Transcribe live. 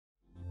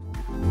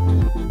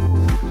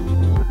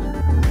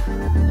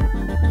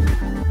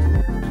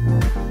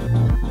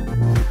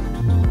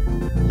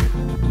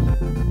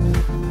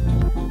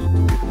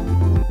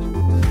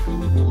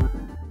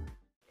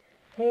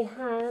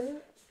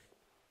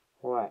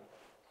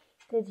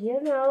Did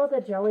you know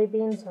that jelly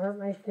beans aren't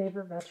my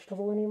favorite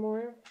vegetable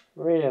anymore?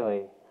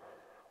 Really?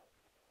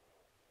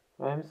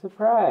 I'm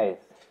surprised.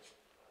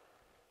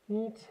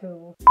 Me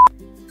too.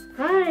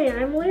 Hi,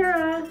 I'm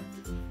Lyra.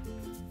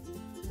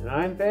 And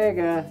I'm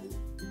Vega.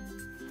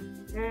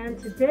 And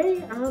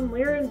today on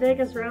Lyra and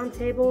Vega's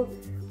Roundtable,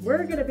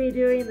 we're going to be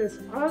doing this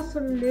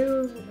awesome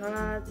new,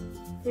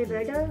 hey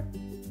Vega?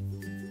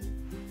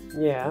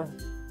 Yeah.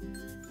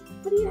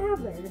 What do you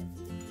have there?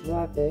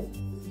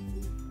 Nothing.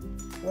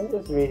 I'm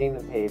just reading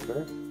the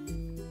paper.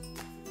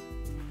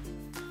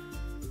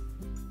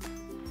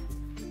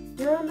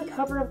 You're on the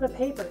cover of the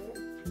paper.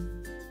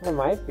 I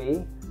might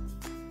be.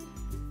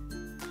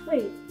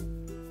 Wait.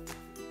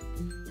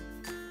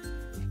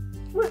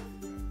 What?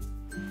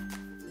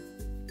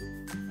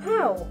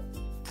 How?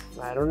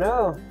 I don't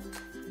know.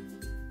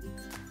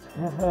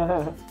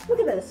 Look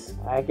at this.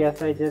 I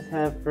guess I just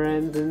have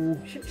friends and...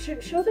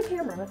 Show the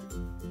camera.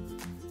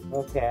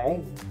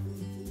 Okay.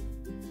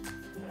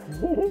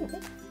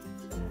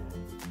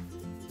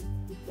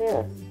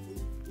 Yeah.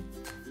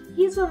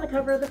 He's on the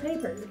cover of the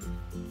paper.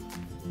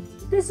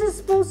 This is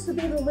supposed to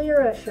be the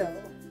Lyra show.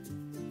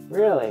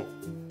 Really?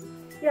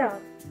 Yeah.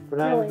 But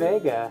really. I'm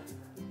Vega.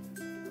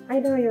 I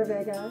know you're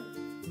Vega.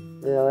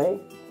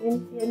 Really?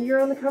 And you're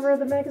on the cover of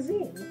the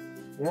magazine.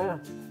 Yeah.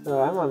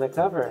 So I'm on the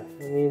cover.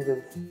 It means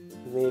it's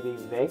maybe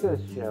Vega's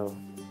show.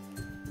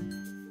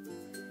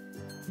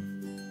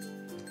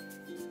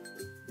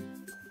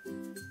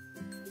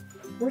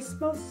 We're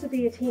supposed to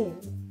be a team.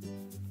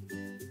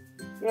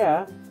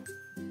 Yeah.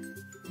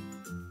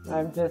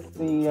 I'm just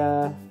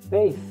the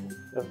face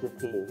of the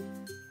team.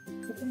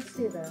 You can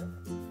see that.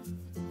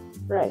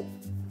 Right.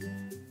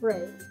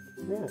 Right.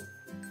 Yeah.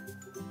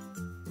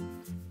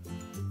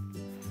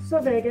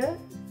 So Vega,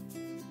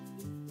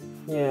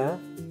 Yeah.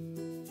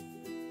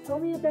 tell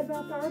me a bit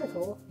about the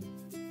article.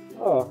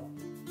 Oh.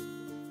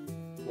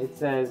 It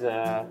says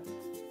that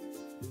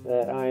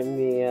I'm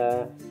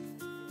the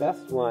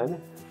best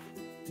one.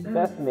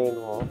 Best main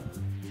wolf.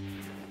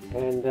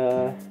 And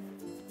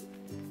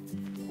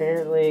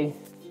apparently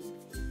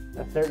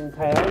a certain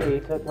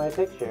Coyote took my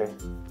picture.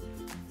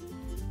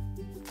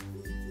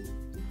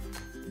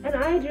 And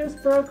I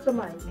just broke the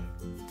mic.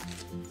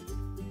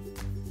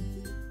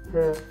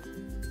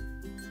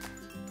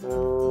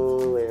 Oh,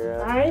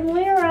 Lyra. I'm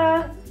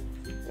Lyra.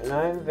 And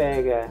I'm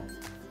Vega.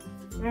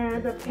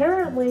 And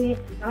apparently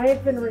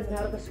I've been written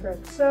out of a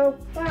script. So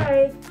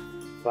bye.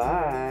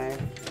 Bye.